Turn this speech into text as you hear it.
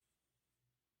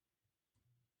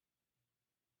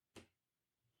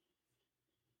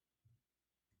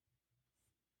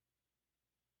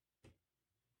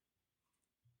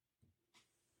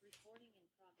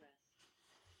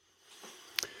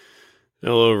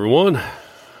Hello, everyone.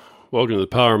 Welcome to the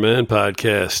Power Man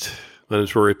Podcast. My name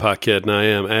is Rory Paquette, and I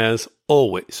am, as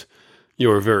always,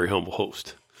 your very humble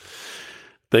host.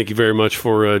 Thank you very much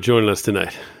for joining us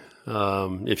tonight.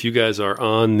 If you guys are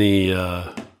on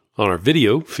on our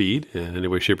video feed in any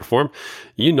way, shape, or form,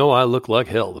 you know I look like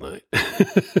hell tonight.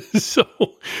 So,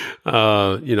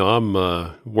 I'm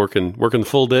working the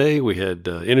full day. We had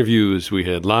interviews, we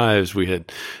had lives, we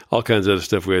had all kinds of other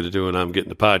stuff we had to do, and I'm getting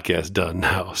the podcast done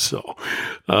now. So,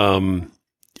 I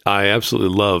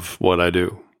absolutely love what I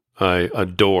do. I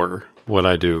adore what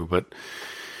I do, but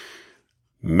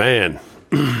man,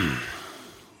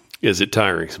 is it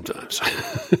tiring sometimes.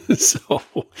 So,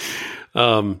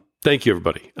 thank you,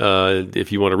 everybody.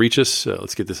 If you want to reach us,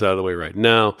 let's get this out of the way right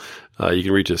now. You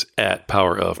can reach us at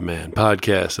Power of Man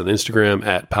Podcast on Instagram,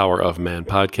 at Power of Man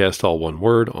Podcast, all one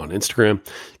word on Instagram.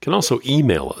 You can also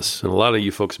email us. And a lot of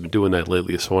you folks have been doing that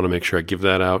lately, so I want to make sure I give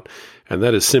that out. And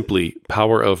that is simply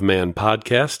Power of Man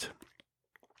Podcast,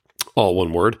 all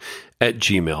one word, at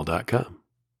gmail.com.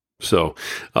 So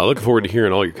looking forward to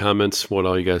hearing all your comments, what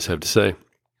all you guys have to say.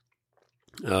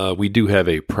 We do have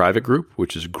a private group,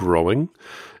 which is growing.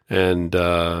 And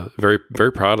very,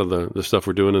 very proud of the stuff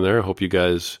we're doing in there. I hope you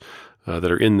guys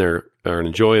that are in there are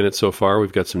enjoying it so far.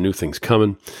 We've got some new things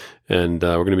coming, and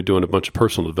we're going to be doing a bunch of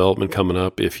personal development coming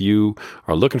up. If you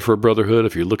are looking for a brotherhood,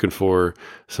 if you're looking for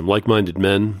some like-minded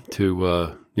men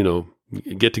to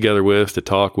get together with, to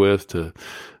talk with, to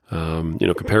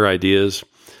compare ideas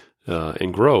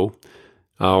and grow,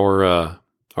 our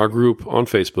group on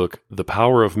Facebook, The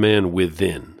Power of Man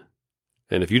Within.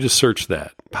 And if you just search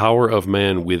that, Power of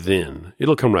Man Within,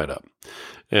 it'll come right up.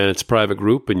 And it's a private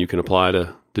group, and you can apply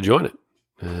to join it.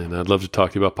 And I'd love to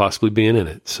talk to you about possibly being in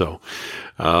it. So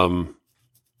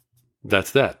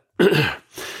that's that.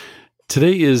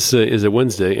 Today is a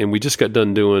Wednesday, and we just got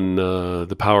done doing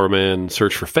the Power Man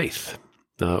Search for Faith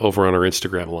over on our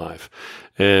Instagram Live.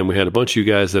 And we had a bunch of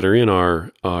you guys that are in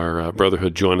our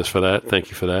brotherhood join us for that. Thank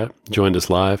you for that. Joined us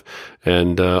live,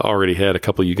 and already had a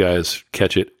couple of you guys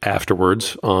catch it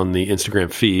afterwards on the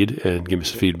Instagram feed and give me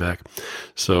some feedback.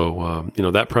 So,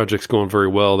 that project's going very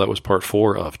well. That was part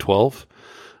 4 of 12.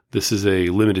 This is a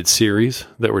limited series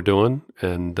that we're doing.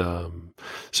 And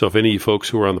so if any of you folks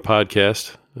who are on the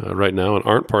podcast right now and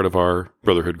aren't part of our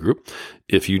brotherhood group,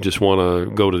 if you just want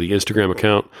to go to the Instagram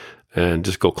account and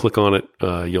just go click on it,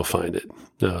 you'll find it.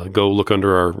 Go look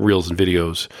under our reels and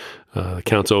videos. The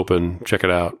account's open. Check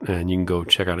it out, and you can go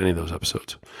check out any of those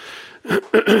episodes.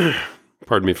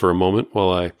 Pardon me for a moment while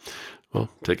I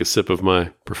take a sip of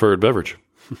my preferred beverage.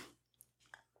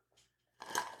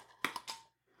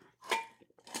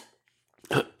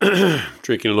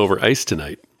 Drinking it over ice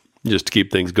tonight, just to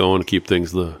keep things going, to keep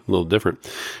things a little different.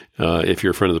 If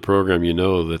you're a friend of the program, you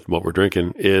know that what we're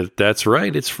drinking that's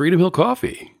right, it's Freedom Hill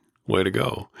Coffee. Way to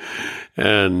go.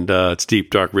 And it's deep,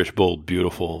 dark, rich, bold,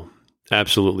 beautiful.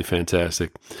 Absolutely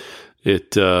fantastic.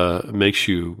 It makes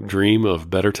you dream of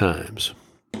better times.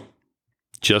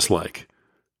 Just like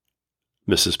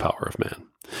Mrs. Power of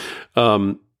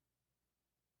Man.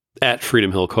 At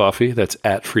Freedom Hill Coffee. That's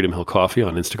at Freedom Hill Coffee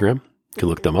on Instagram. You can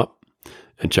look them up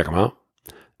and check them out.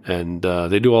 And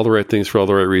they do all the right things for all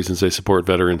the right reasons. They support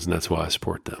veterans, and that's why I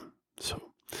support them. So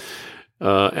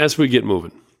as we get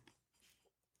moving,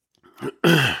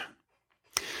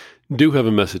 do have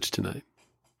a message tonight.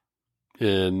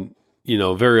 And,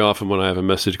 very often when I have a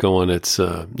message going, it's,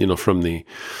 from the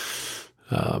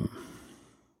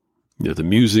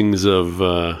musings of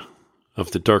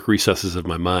the dark recesses of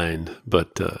my mind.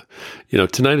 But,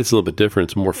 tonight it's a little bit different.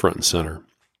 It's more front and center.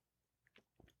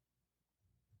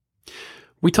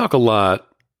 We talk a lot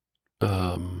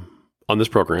on this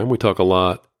program. We talk a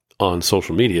lot on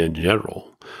social media in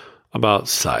general about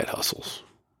side hustles.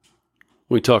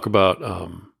 We talk about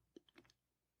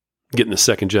getting a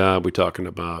second job. We're talking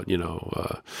about,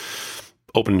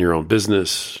 opening your own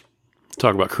business.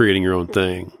 Talk about creating your own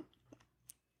thing.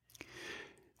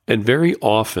 And very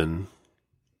often,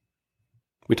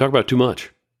 we talk about too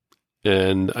much.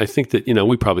 And I think that,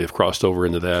 we probably have crossed over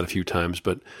into that a few times,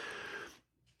 but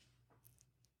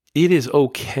it is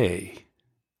okay.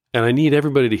 And I need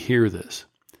everybody to hear this.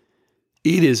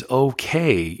 It is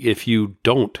okay if you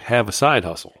don't have a side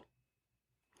hustle.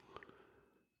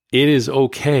 It is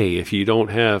okay if you don't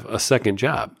have a second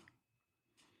job.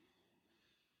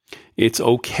 It's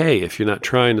okay if you're not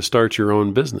trying to start your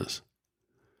own business.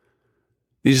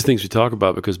 These are things we talk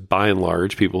about because by and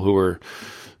large, people who are,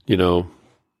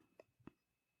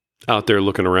 out there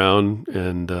looking around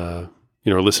and,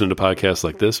 listening to podcasts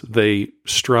like this, they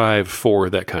strive for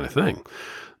that kind of thing.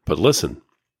 But listen,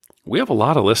 we have a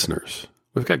lot of listeners.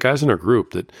 We've got guys in our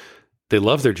group that they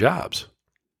love their jobs.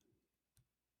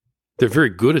 They're very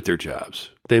good at their jobs.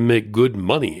 They make good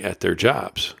money at their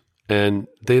jobs, and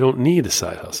they don't need a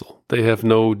side hustle. They have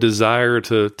no desire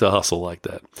to hustle like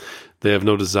that. They have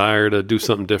no desire to do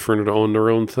something different or to own their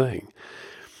own thing.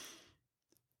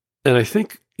 And I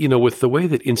think, with the way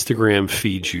that Instagram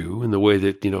feeds you and the way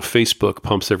that, Facebook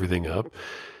pumps everything up,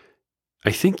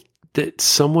 I think that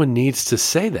someone needs to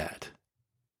say that.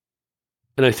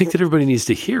 And I think that everybody needs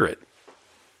to hear it.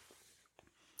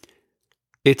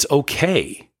 It's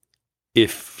okay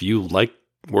if you like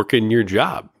working your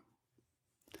job.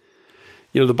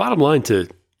 The bottom line to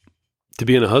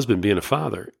being a husband, being a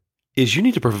father, is you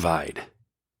need to provide.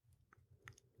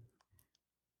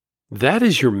 That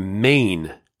is your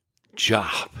main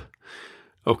job.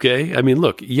 Okay? I mean,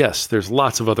 look, yes, there's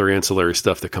lots of other ancillary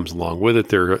stuff that comes along with it.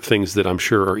 There are things that I'm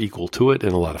sure are equal to it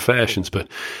in a lot of fashions, but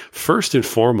first and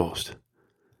foremost,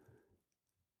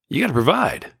 you got to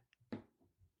provide.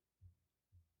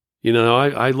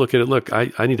 I look at it, look,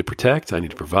 I need to protect, I need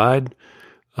to provide.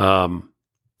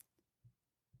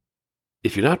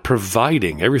 If you're not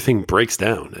providing, everything breaks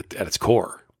down at its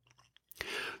core.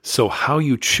 So how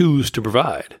you choose to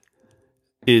provide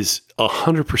is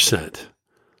 100%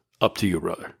 up to you,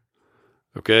 brother.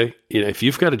 Okay? If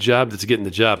you've got a job that's getting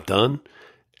the job done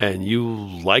and you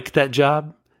like that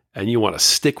job and you want to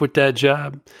stick with that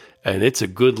job and it's a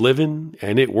good living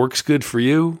and it works good for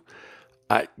you,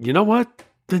 you know what?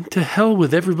 Then to hell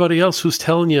with everybody else who's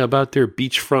telling you about their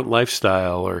beachfront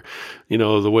lifestyle or,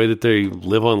 the way that they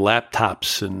live on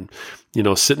laptops and,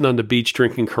 sitting on the beach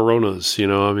drinking Coronas.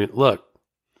 Look,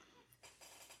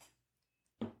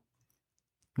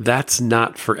 that's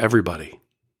not for everybody.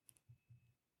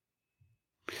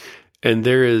 And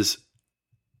there is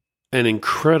an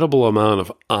incredible amount of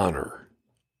honor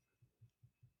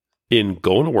in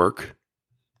going to work,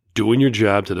 doing your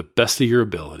job to the best of your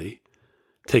ability,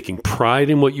 taking pride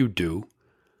in what you do,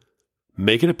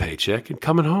 making a paycheck, and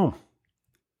coming home.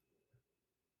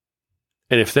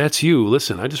 And if that's you,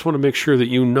 listen, I just want to make sure that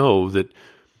you know that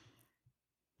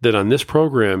on this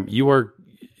program, you're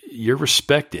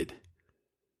respected.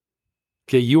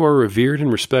 Okay, you are revered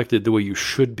and respected the way you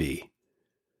should be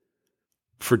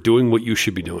for doing what you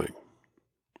should be doing.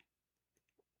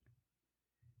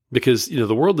 Because,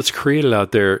 the world that's created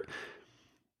out there,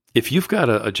 if you've got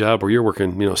a job where you're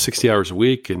working, 60 hours a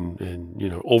week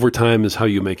and overtime is how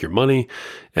you make your money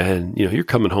and, you're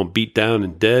coming home beat down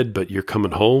and dead, but you're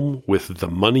coming home with the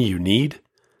money you need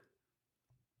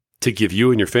to give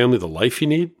you and your family the life you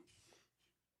need.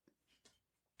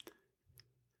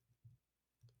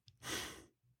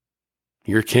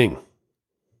 You're a king.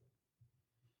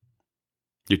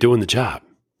 You're doing the job.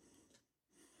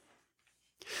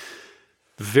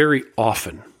 Very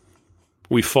often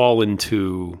we fall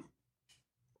into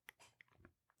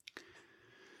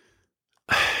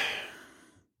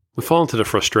the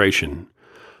frustration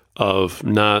of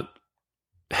not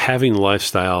having the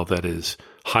lifestyle that is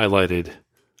highlighted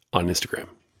on Instagram.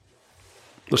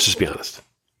 Let's just be honest.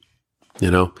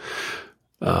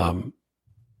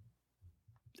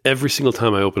 Every single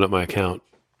time I open up my account,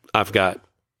 I've got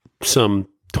some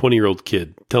 20-year-old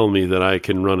kid telling me that I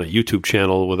can run a YouTube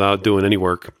channel without doing any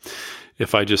work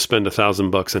if I just spend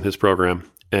 $1,000 on his program,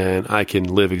 and I can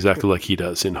live exactly like he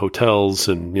does in hotels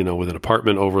and, with an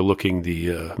apartment overlooking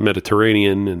the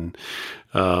Mediterranean and,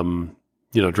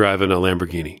 driving a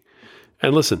Lamborghini.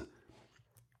 And listen,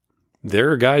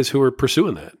 there are guys who are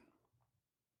pursuing that.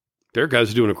 There are guys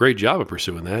who are doing a great job of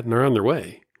pursuing that and are on their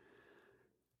way.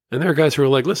 And there are guys who are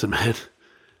like, listen, man,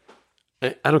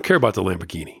 I don't care about the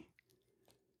Lamborghini.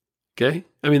 Okay?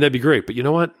 I mean, that'd be great. But you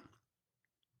know what?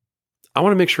 I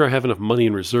want to make sure I have enough money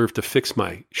in reserve to fix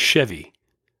my Chevy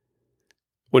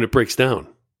when it breaks down.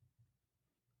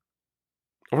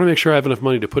 I want to make sure I have enough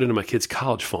money to put into my kid's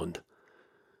college fund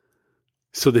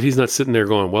so that he's not sitting there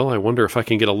going, well, I wonder if I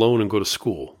can get a loan and go to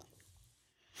school.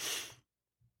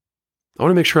 I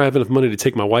want to make sure I have enough money to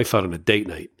take my wife out on a date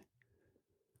night,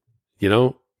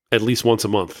 at least once a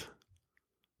month,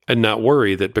 and not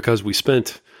worry that because we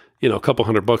spent, a couple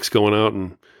 $100 going out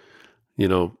and,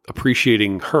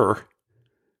 appreciating her,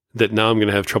 that now I'm going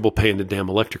to have trouble paying the damn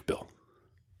electric bill.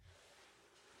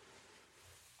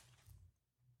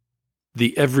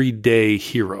 The everyday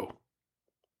hero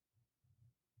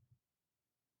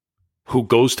who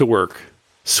goes to work,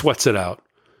 sweats it out,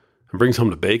 and brings home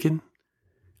the bacon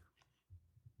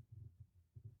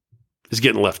is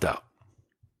getting left out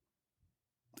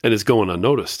and is going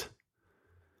unnoticed.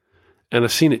 And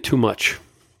I've seen it too much.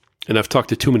 And I've talked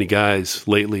to too many guys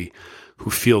lately who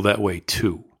feel that way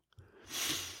too.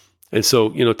 And so,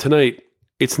 tonight,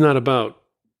 it's not about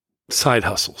side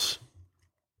hustles.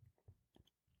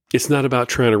 It's not about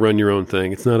trying to run your own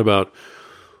thing. It's not about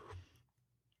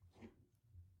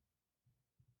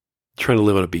trying to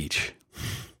live on a beach.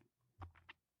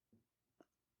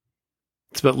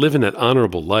 It's about living that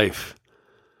honorable life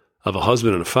of a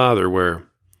husband and a father where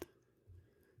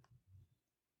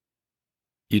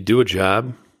you do a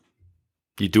job,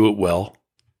 you do it well,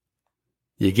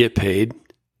 you get paid,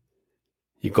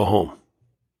 you go home.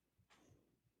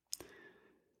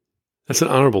 That's an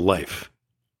honorable life.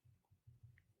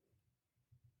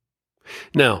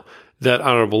 Now, that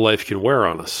honorable life can wear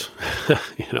on us.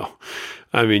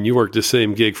 You worked the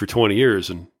same gig for 20 years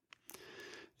and,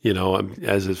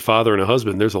 as a father and a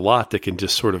husband, there's a lot that can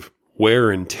just sort of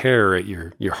wear and tear at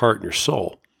your heart and your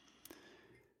soul.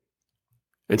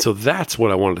 And so that's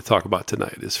what I wanted to talk about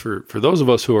tonight is for those of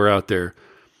us who are out there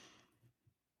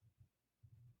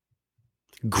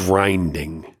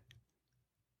grinding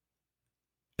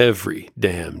every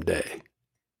damn day,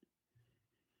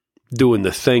 doing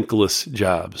the thankless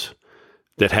jobs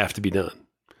that have to be done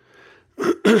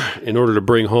in order to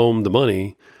bring home the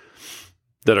money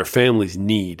that our families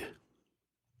need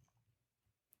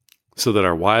so that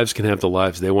our wives can have the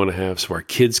lives they want to have, so our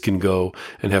kids can go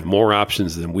and have more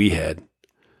options than we had.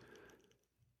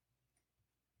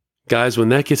 Guys, when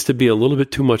that gets to be a little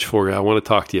bit too much for you, I want to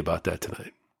talk to you about that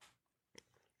tonight.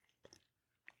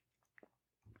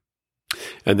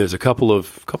 And there's a couple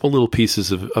little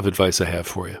pieces of advice I have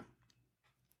for you.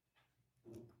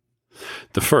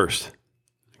 The first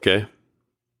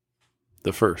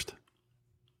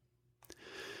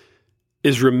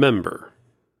is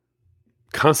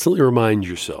constantly remind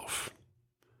yourself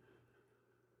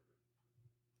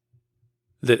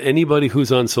that anybody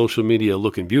who's on social media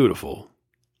looking beautiful,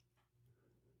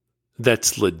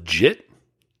 that's legit,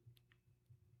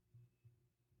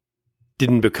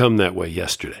 didn't become that way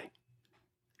yesterday.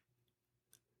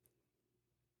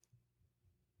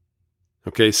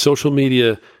 Okay, social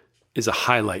media is a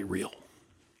highlight reel.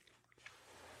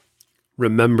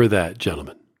 Remember that,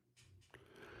 gentlemen.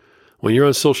 When you're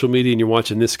on social media and you're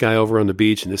watching this guy over on the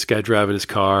beach and this guy driving his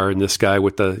car and this guy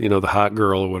with the hot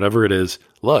girl or whatever it is,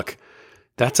 look,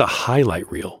 that's a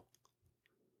highlight reel.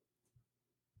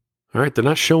 All right, they're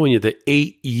not showing you the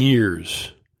 8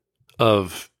 years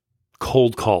of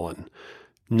cold calling,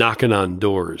 knocking on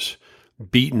doors,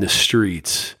 beating the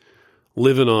streets,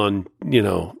 living on,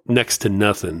 next to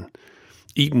nothing,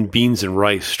 eating beans and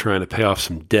rice, trying to pay off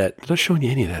some debt. They're not showing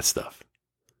you any of that stuff.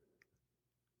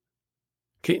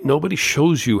 Okay, nobody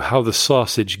shows you how the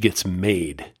sausage gets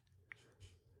made.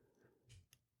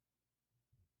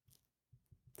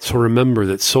 So remember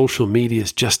that social media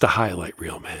is just a highlight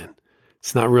reel, man.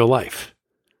 It's not real life.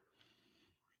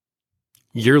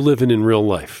 You're living in real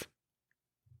life.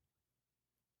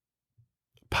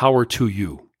 Power to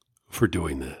you for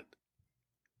doing that.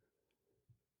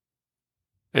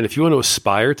 And if you want to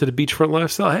aspire to the beachfront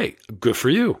lifestyle, hey, good for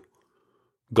you.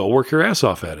 Go work your ass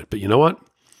off at it. But you know what?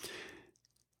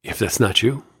 If that's not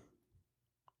you,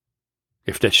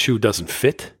 if that shoe doesn't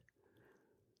fit,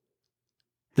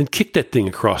 then kick that thing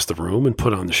across the room and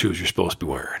put on the shoes you're supposed to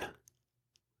be wearing.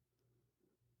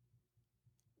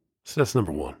 So that's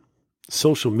number one.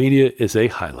 Social media is a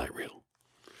highlight reel.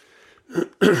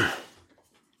 Let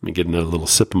me get another little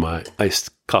sip of my iced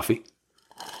coffee.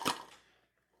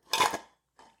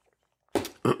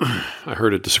 I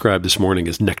heard it described this morning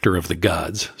as nectar of the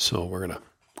gods, so we're going to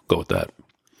go with that.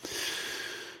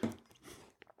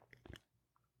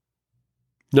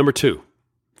 Number two,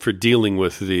 for dealing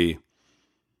with the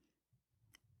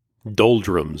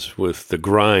doldrums, with the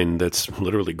grind that's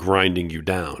literally grinding you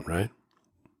down, right?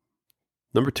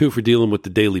 Number two, for dealing with the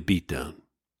daily beatdown.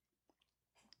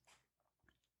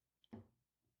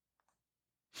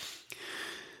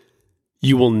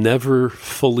 You will never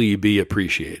fully be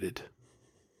appreciated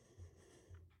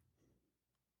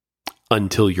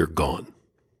until you're gone.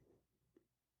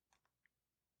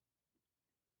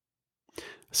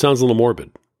 Sounds a little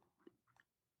morbid,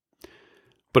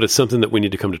 but it's something that we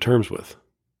need to come to terms with.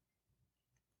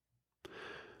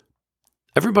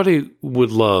 Everybody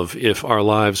would love if our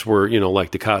lives were,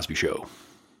 like the Cosby Show.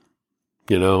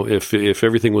 If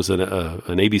everything was an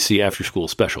ABC after-school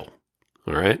special,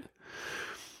 all right?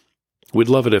 We'd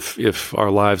love it if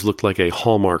our lives looked like a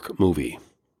Hallmark movie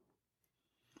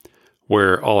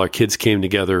where all our kids came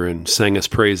together and sang us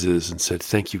praises and said,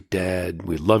 "Thank you, Dad.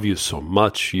 We love you so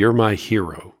much. You're my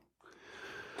hero."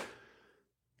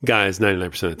 Guys,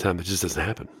 99% of the time, that just doesn't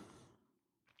happen.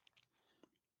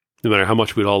 No matter how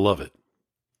much we'd all love it.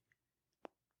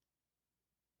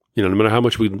 No matter how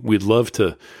much we'd love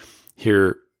to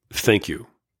hear "thank you,"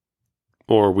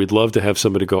 or we'd love to have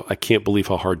somebody go, "I can't believe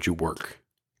how hard you work."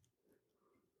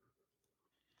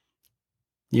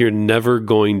 You're never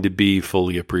going to be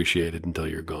fully appreciated until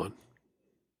you're gone.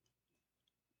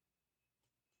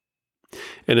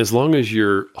 And as long as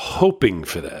you're hoping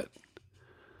for that,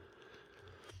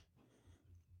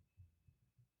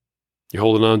 you're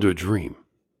holding on to a dream.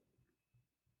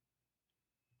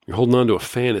 You're holding on to a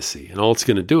fantasy, and all it's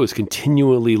going to do is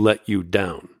continually let you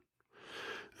down.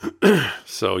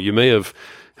 So you may have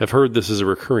heard this as a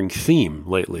recurring theme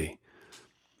lately.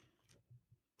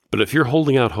 But if you're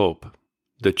holding out hope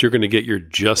that you're going to get your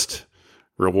just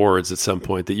rewards at some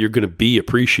point, that you're going to be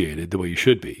appreciated the way you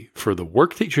should be for the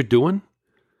work that you're doing,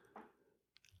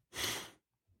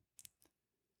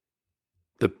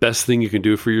 the best thing you can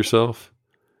do for yourself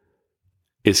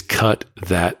is cut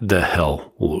that the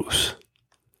hell loose.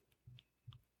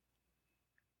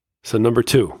 So number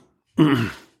 2,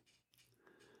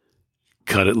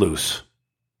 cut it loose.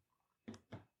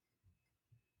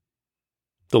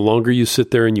 The longer you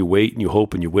sit there and you wait and you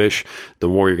hope and you wish, the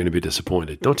more you're going to be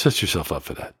disappointed. Don't set yourself up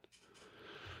for that.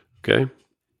 Okay?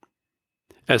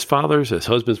 As fathers, as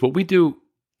husbands, what we do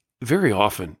very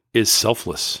often is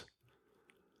selfless.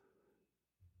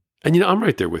 And I'm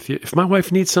right there with you. If my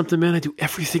wife needs something, man, I do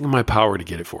everything in my power to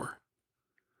get it for her.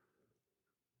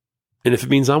 And if it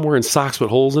means I'm wearing socks with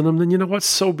holes in them, then you know what?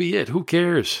 So be it. Who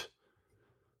cares?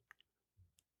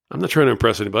 I'm not trying to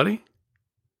impress anybody.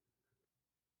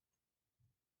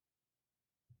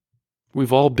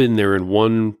 We've all been there in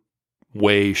one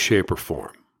way, shape, or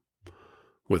form.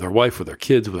 With our wife, with our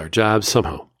kids, with our jobs,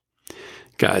 somehow.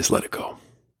 Guys, let it go.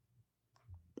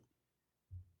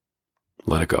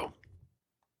 Let it go.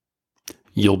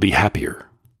 You'll be happier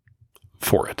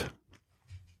for it.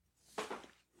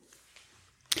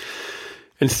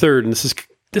 And third, and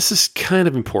this is kind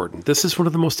of important. This is one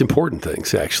of the most important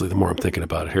things, actually, the more I'm thinking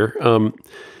about it here.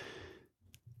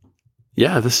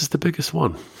 This is the biggest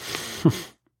one.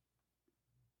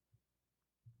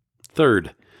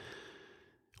 Third,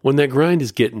 when that grind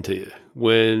is getting to you,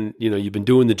 when, you've been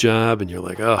doing the job and you're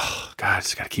like, oh, God, I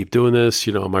just got to keep doing this.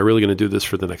 Am I really going to do this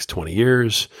for the next 20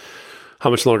 years? How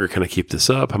much longer can I keep this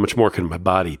up? How much more can my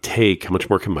body take? How much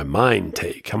more can my mind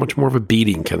take? How much more of a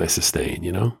beating can I sustain,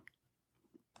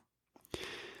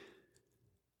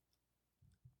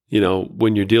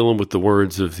 when you're dealing with the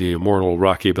words of the immortal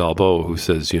Rocky Balboa, who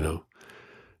says,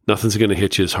 nothing's going to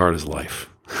hit you as hard as life.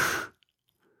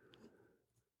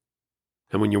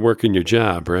 And when you're working your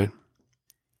job, right?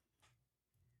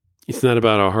 It's not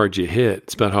about how hard you hit.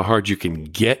 It's about how hard you can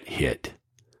get hit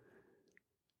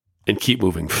and keep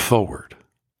moving forward.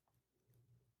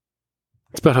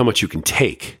 It's about how much you can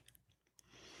take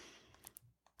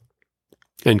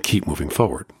and keep moving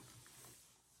forward.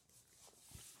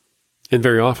 And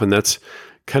very often that's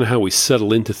kind of how we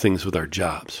settle into things with our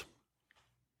jobs.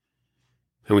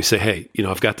 And we say, hey,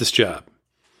 I've got this job.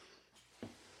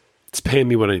 It's paying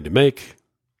me what I need to make.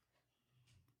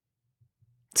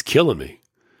 It's killing me,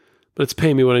 but it's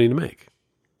paying me what I need to make.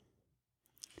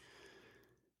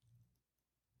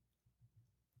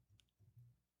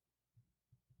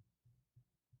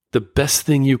 The best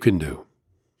thing you can do,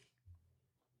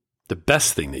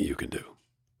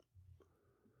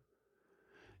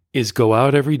 is go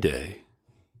out every day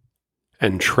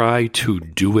and try to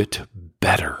do it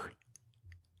better.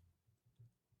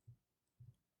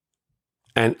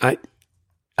 And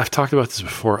I've talked about this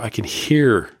before. I can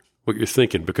hear what you're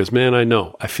thinking because, man,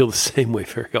 I feel the same way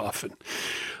very often.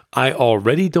 I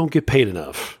already don't get paid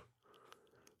enough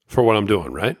for what I'm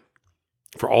doing, right?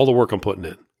 For all the work I'm putting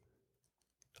in.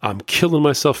 I'm killing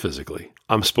myself physically.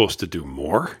 I'm supposed to do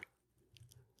more.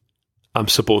 I'm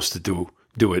supposed to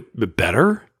do it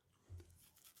better.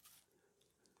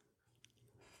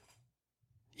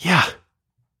 Yeah,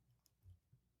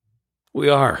 we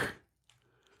are.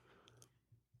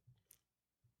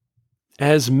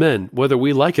 As men, whether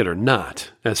we like it or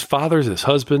not, as fathers, as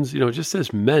husbands, just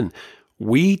as men,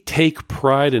 we take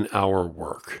pride in our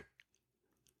work.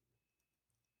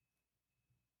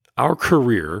 Our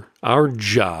career, our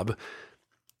job,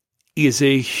 is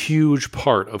a huge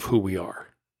part of who we are.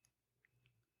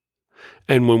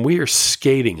 And when we are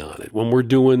skating on it, when we're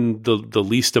doing the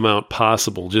least amount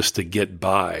possible just to get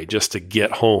by, just to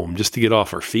get home, just to get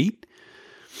off our feet,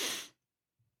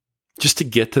 just to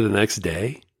get to the next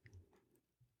day,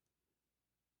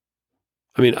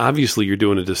 obviously you're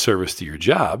doing a disservice to your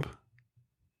job.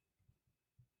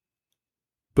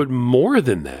 But more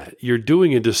than that, you're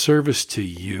doing a disservice to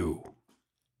you.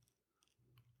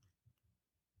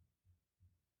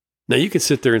 Now, you can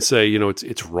sit there and say,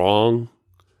 it's wrong.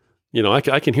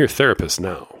 I can hear therapists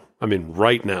now,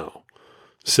 right now,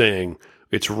 saying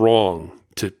it's wrong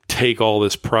to take all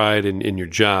this pride in your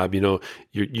job.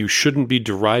 You shouldn't be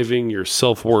deriving your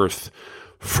self-worth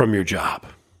from your job.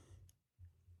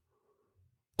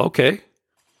 Okay.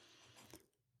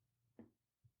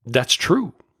 That's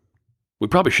true. We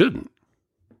probably shouldn't.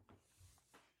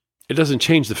 It doesn't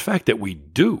change the fact that we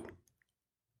do.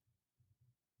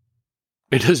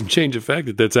 It doesn't change the fact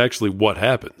that that's actually what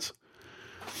happens.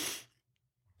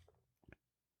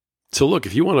 So look,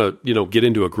 if you want to, get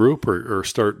into a group or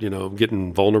start,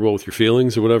 getting vulnerable with your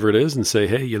feelings or whatever it is and say,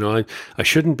 hey, I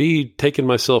shouldn't be taking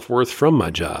my self-worth from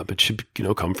my job. It should,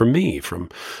 come from me, from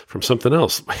something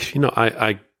else.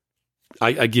 I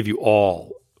give you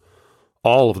all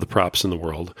of the props in the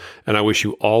world, and I wish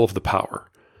you all of the power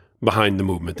behind the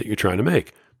movement that you're trying to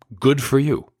make. Good for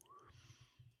you.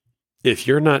 If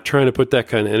you're not trying to put that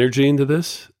kind of energy into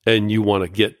this and you want to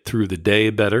get through the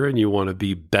day better and you want to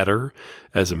be better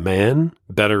as a man,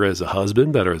 better as a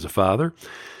husband, better as a father,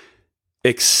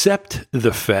 accept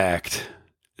the fact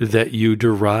that you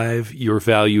derive your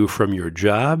value from your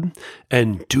job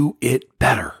and do it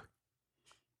better.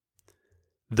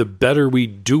 The better we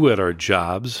do at our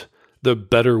jobs, the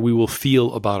better we will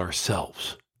feel about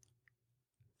ourselves.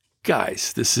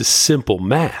 Guys, this is simple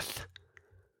math.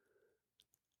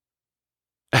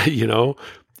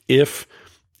 If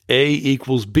A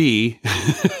equals B,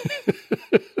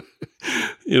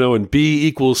 and B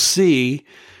equals C,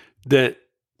 that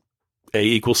A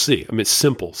equals C. I mean, it's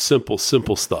simple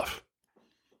stuff.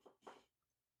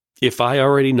 If I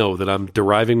already know that I'm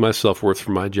deriving my self-worth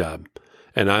from my job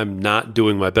and I'm not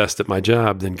doing my best at my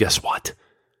job, then guess what?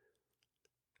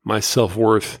 My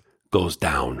self-worth goes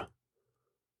down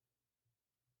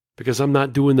because I'm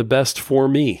not doing the best for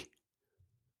me.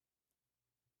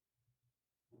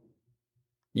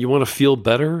 You want to feel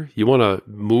better? You want to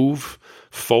move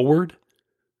forward?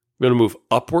 You want to move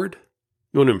upward?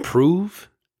 You want to improve?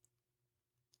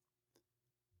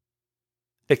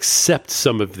 Accept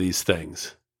some of these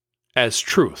things as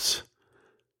truths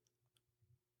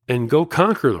and go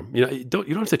conquer them. You don't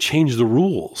have to change the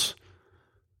rules.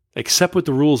 Accept what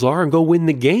the rules are and go win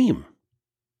the game.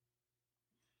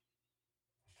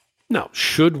 Now,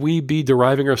 should we be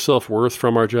deriving our self-worth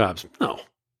from our jobs? No,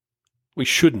 we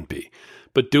shouldn't be.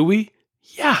 But do we?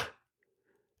 Yeah.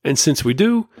 And since we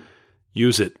do,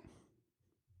 use it.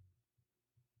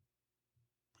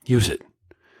 Use it.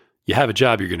 You have a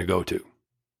job you're going to go to.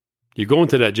 You're going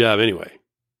to that job anyway.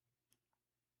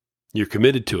 You're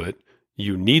committed to it.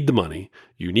 You need the money.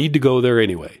 You need to go there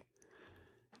anyway.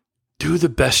 Do the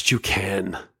best you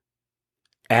can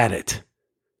at it.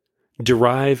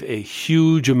 Derive a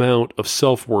huge amount of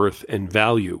self-worth and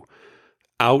value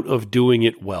out of doing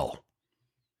it well.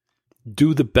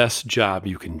 Do the best job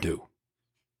you can do.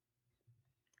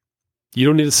 You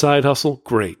don't need a side hustle?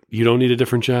 Great. You don't need a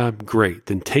different job? Great.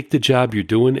 Then take the job you're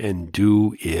doing and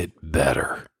do it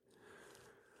better.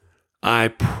 I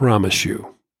promise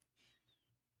you,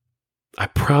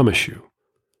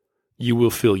 you will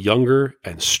feel younger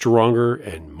and stronger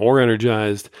and more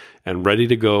energized and ready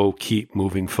to go keep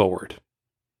moving forward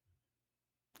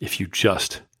if you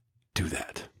just do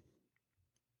that.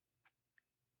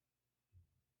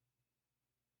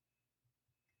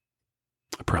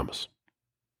 I promise.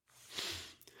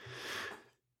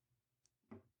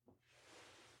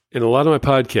 In a lot of my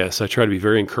podcasts, I try to be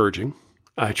very encouraging.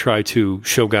 I try to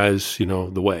show guys,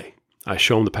 the way. I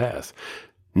show them the path.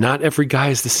 Not every guy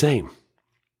is the same.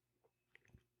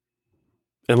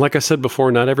 And like I said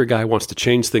before, not every guy wants to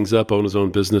change things up, own his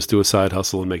own business, do a side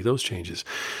hustle, and make those changes.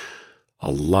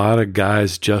 A lot of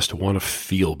guys just want to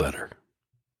feel better.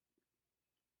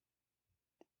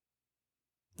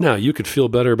 Now, you could feel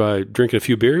better by drinking a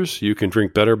few beers. You can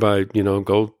drink better by,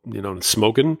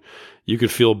 smoking. You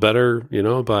could feel better,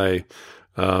 by,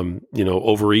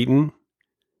 overeating,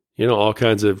 all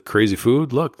kinds of crazy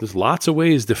food. Look, there's lots of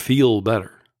ways to feel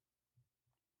better.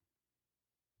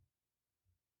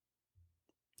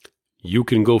 You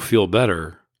can go feel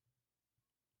better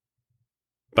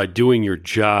by doing your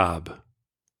job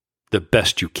the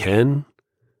best you can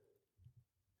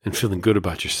and feeling good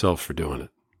about yourself for doing it.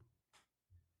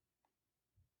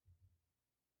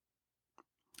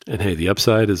 And hey, the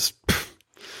upside is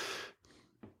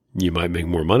you might make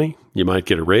more money. You might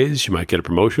get a raise. You might get a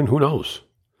promotion. Who knows?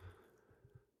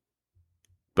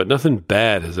 But nothing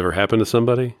bad has ever happened to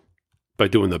somebody by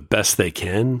doing the best they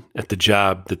can at the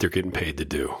job that they're getting paid to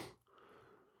do.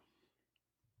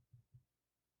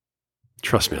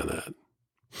 Trust me on that.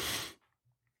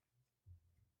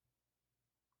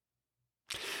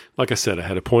 Like I said, I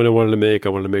had a point I wanted to make. I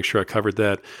wanted to make sure I covered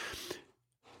that.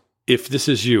 If this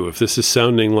is you, if this is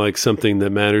sounding like something that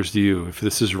matters to you, if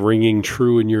this is ringing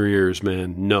true in your ears,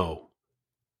 man, know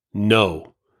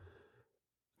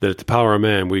that at the Power of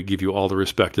Man, we give you all the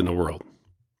respect in the world.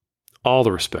 All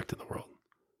the respect in the world.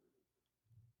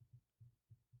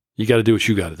 You got to do what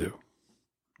you got to do.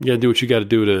 You got to do what you got to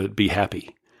do to be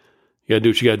happy. You got to do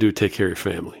what you got to do to take care of your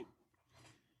family.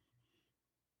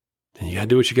 And you got to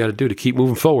do what you got to do to keep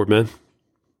moving forward, man.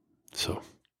 So,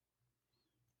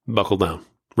 buckle down,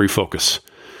 refocus,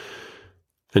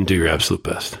 and do your absolute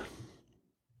best.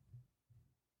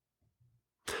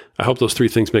 I hope those 3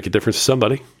 things make a difference to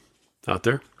somebody out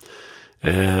there.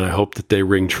 And I hope that they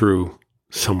ring true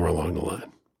somewhere along the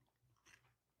line.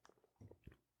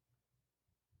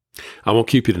 I won't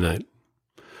keep you tonight.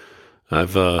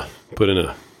 I've put in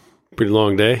a pretty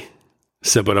long day,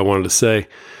 said what I wanted to say,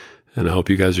 and I hope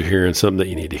you guys are hearing something that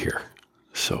you need to hear.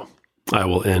 So I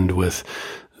will end with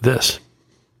this.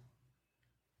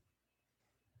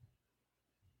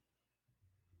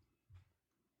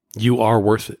 You are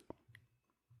worth it.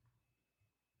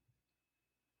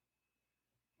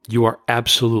 You are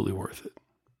absolutely worth it.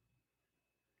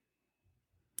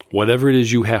 Whatever it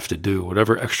is you have to do,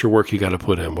 whatever extra work you got to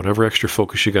put in, whatever extra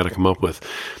focus you got to come up with,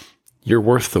 you're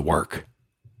worth the work.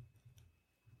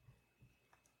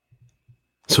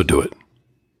 So do it.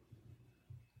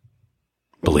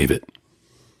 Believe it.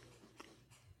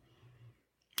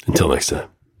 Until next time.